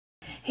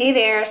Hey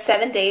there,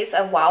 7 days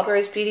of Wild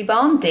Rose Beauty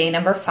Balm, day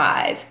number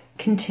 5,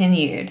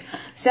 continued.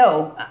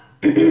 So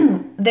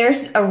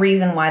there's a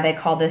reason why they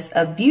call this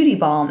a beauty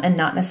balm and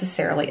not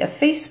necessarily a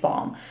face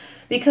balm,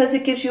 because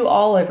it gives you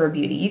all over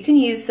beauty. You can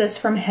use this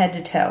from head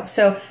to toe.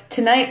 So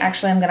tonight,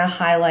 actually, I'm going to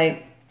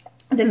highlight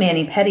the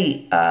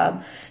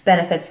mani-pedi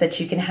benefits that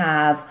you can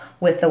have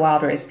with the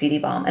Wild Rose Beauty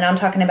Balm. And I'm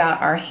talking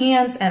about our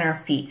hands and our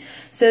feet.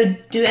 So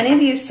do any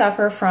of you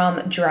suffer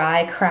from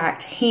dry,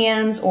 cracked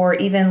hands, or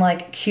even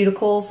like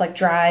cuticles, like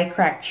dry,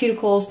 cracked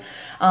cuticles?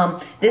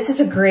 This is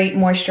a great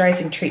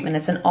moisturizing treatment.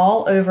 It's an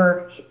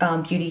all-over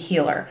beauty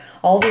healer.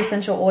 All the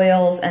essential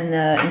oils and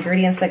the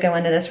ingredients that go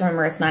into this,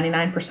 remember it's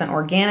 99%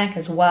 organic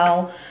as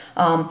well.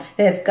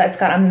 It's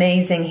got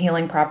amazing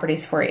healing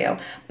properties for you.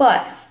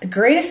 But the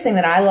greatest thing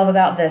that I love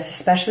about this,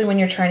 especially when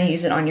you're trying to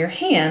use it on your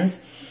hands,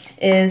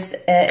 is,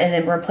 and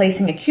in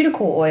replacing a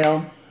cuticle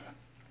oil,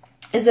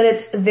 is that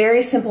it's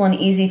very simple and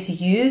easy to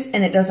use,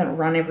 and it doesn't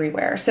run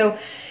everywhere. So,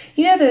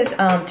 you know those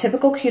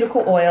typical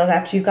cuticle oils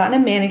after you've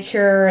gotten a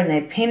manicure and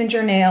they've painted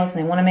your nails and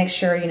they want to make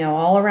sure, you know,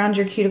 all around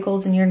your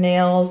cuticles and your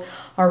nails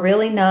are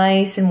really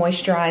nice and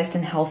moisturized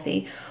and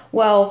healthy.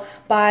 Well,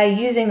 by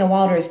using the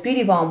Wild Rose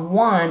Beauty Balm,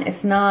 one,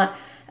 it's not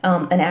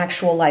an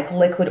actual like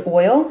liquid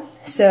oil.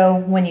 So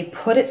when you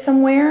put it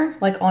somewhere,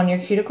 like on your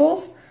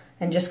cuticles,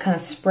 and just kind of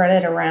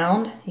spread it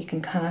around, you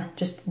can kind of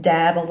just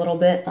dab a little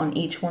bit on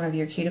each one of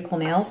your cuticle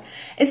nails.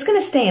 It's going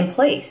to stay in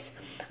place.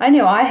 I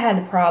know I had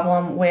the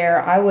problem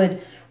where I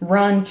would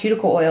run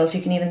cuticle oils.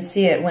 You can even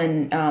see it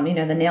when you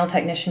know, the nail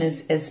technician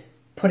is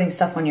putting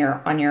stuff on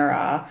your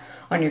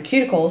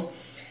cuticles.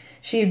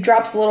 She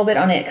drops a little bit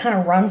on it, it kind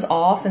of runs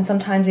off, and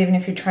sometimes even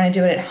if you're trying to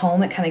do it at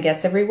home, it kind of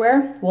gets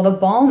everywhere. Well, the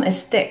balm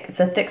is thick. It's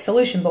a thick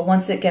solution, but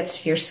once it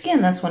gets to your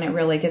skin, that's when it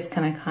really gets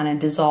kind of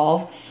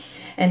dissolve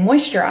and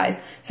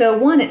moisturize. So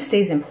one, it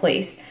stays in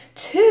place.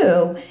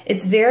 Two,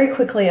 it's very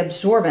quickly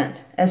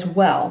absorbent as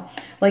well.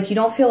 Like you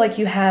don't feel like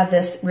you have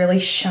this really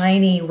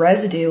shiny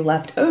residue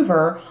left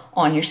over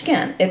on your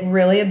skin. It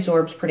really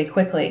absorbs pretty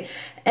quickly.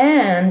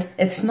 And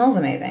it smells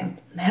amazing.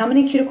 How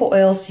many cuticle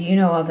oils do you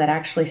know of that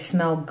actually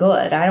smell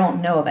good? I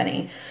don't know of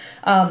any.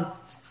 And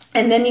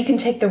then you can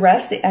take the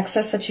rest, the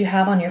excess that you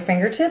have on your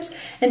fingertips,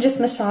 and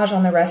just massage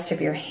on the rest of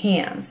your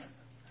hands.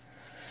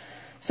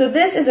 So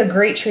this is a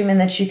great treatment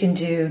that you can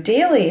do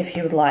daily if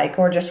you would like,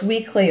 or just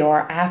weekly,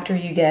 or after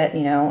you get,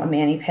 you know, a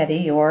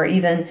mani-pedi, or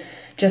even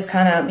just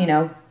kind of, you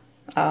know,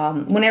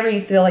 whenever you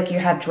feel like you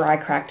have dry,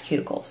 cracked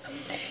cuticles.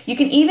 You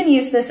can even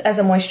use this as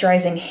a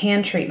moisturizing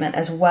hand treatment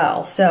as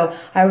well. So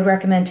I would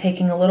recommend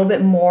taking a little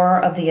bit more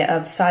of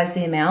the size of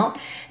the amount,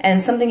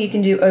 and something you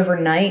can do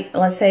overnight.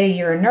 Let's say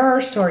you're a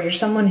nurse or you're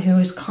someone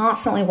who's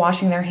constantly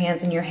washing their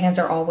hands and your hands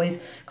are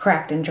always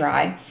cracked and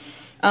dry.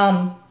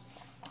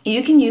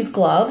 You can use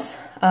gloves.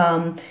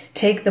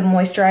 Take the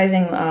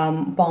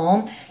moisturizing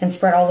balm and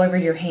spread all over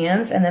your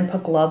hands, and then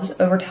put gloves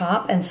over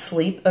top and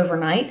sleep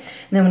overnight.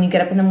 And then when you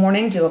get up in the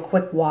morning, do a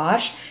quick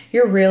wash.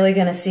 You're really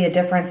going to see a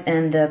difference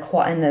in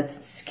the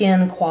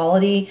skin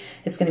quality.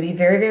 It's going to be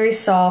very, very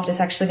soft. It's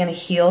actually going to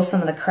heal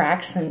some of the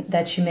cracks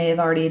that you may have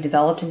already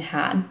developed and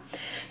had.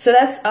 So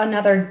that's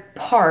another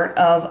part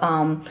of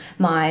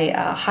my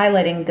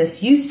highlighting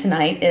this use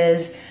tonight,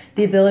 is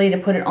the ability to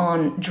put it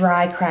on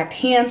dry, cracked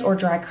hands or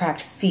dry,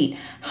 cracked feet.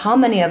 How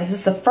many of us? This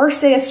is the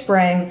first day of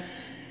spring.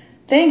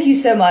 Thank you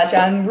so much.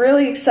 I'm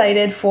really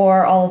excited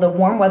for all of the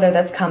warm weather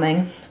that's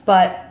coming,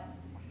 but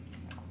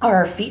are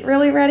our feet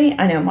really ready?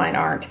 I know mine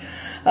aren't.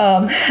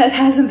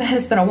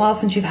 It's been a while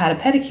since you've had a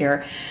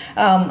pedicure.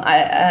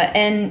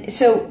 And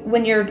so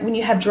when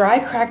you have dry,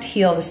 cracked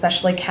heels,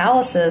 especially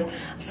calluses,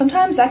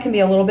 sometimes that can be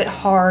a little bit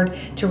hard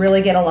to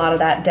really get a lot of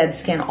that dead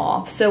skin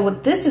off. So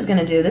what this is going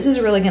to do, this is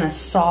really going to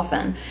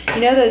soften. You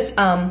know those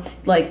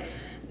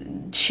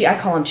I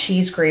call them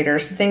cheese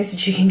graters, the things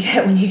that you can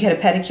get when you get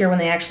a pedicure, when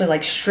they actually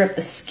like strip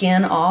the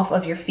skin off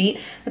of your feet.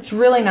 That's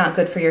really not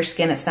good for your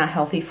skin. It's not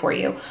healthy for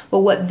you. But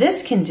what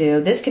this can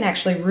do, this can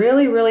actually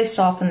really, really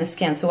soften the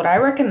skin. So what I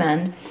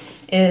recommend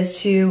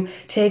is to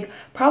take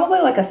probably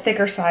like a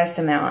thicker sized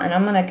amount, and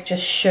I'm going to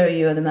just show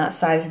you the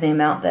size of the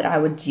amount that I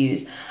would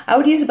use. I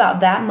would use about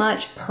that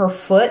much per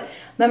foot.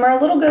 Remember,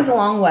 a little goes a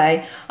long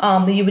way,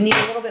 but you would need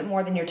a little bit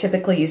more than you're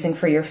typically using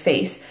for your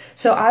face.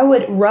 So I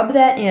would rub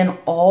that in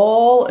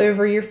all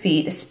over your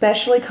feet,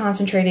 especially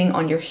concentrating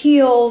on your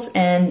heels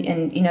and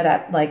you know,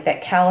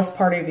 that callus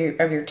part of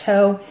your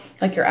toe,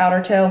 like your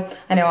outer toe.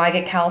 I know I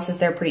get calluses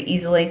there pretty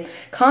easily.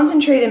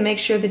 Concentrate and make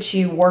sure that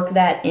you work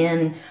that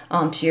in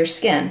to your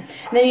skin.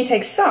 And then you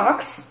take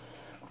socks.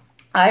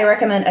 I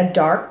recommend a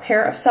dark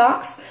pair of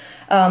socks.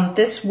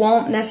 This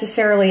won't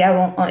necessarily,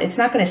 it's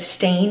not going to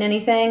stain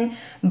anything,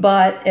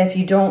 but if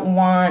you don't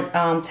want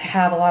to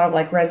have a lot of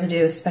like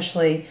residue,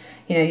 especially,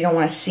 you don't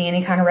want to see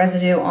any kind of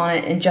residue on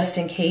it, and just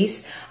in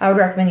case, I would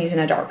recommend using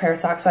a dark pair of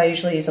socks. So I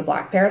usually use a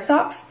black pair of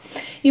socks.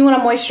 You want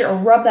to moisture or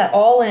rub that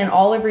all in,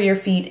 all over your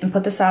feet, and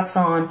put the socks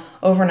on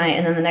overnight,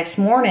 and then the next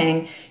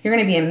morning, you're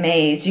going to be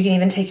amazed. You can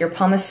even take your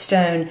pumice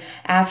stone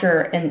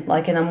after, in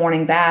the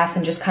morning bath,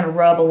 and just kind of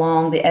rub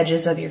along the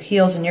edges of your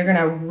heels, and you're going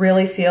to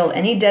really feel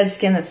any dead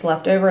skin that's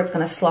left over. It's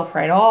going to slough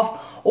right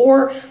off,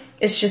 or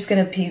it's just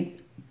going to be,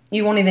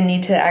 you won't even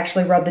need to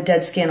actually rub the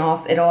dead skin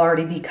off. It'll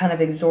already be kind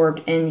of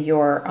absorbed in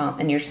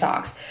your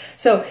socks.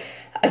 So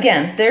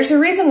again, there's a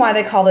reason why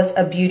they call this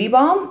a beauty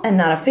balm and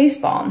not a face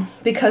balm,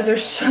 because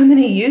there's so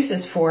many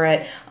uses for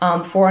it,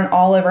 for an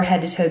all over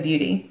head to toe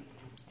beauty.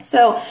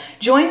 So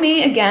join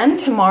me again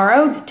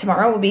tomorrow.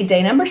 Tomorrow will be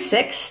day number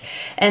 6,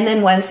 and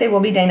then Wednesday will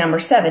be day number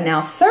 7.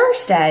 Now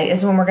Thursday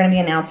is when we're going to be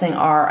announcing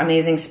our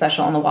amazing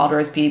special on the Wild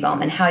Rose Beauty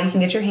Balm and how you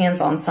can get your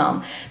hands on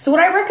some. So what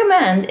I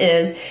recommend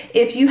is,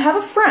 if you have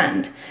a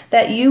friend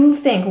that you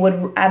think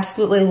would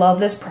absolutely love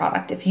this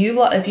product, if you're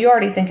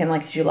already thinking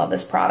like, did you love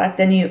this product,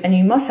 then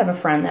you must have a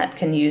friend that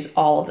can use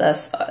all of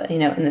this,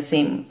 in the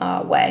same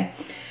way.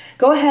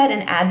 Go ahead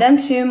and add them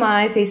to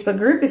my Facebook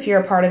group if you're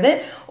a part of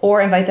it,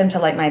 or invite them to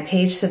like my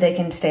page so they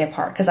can stay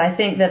apart. Because I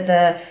think that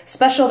the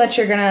special that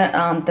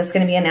that's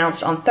gonna be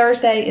announced on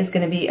Thursday is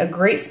gonna be a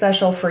great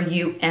special for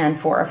you and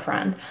for a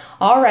friend.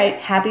 All right,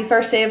 happy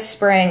first day of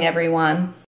spring, everyone.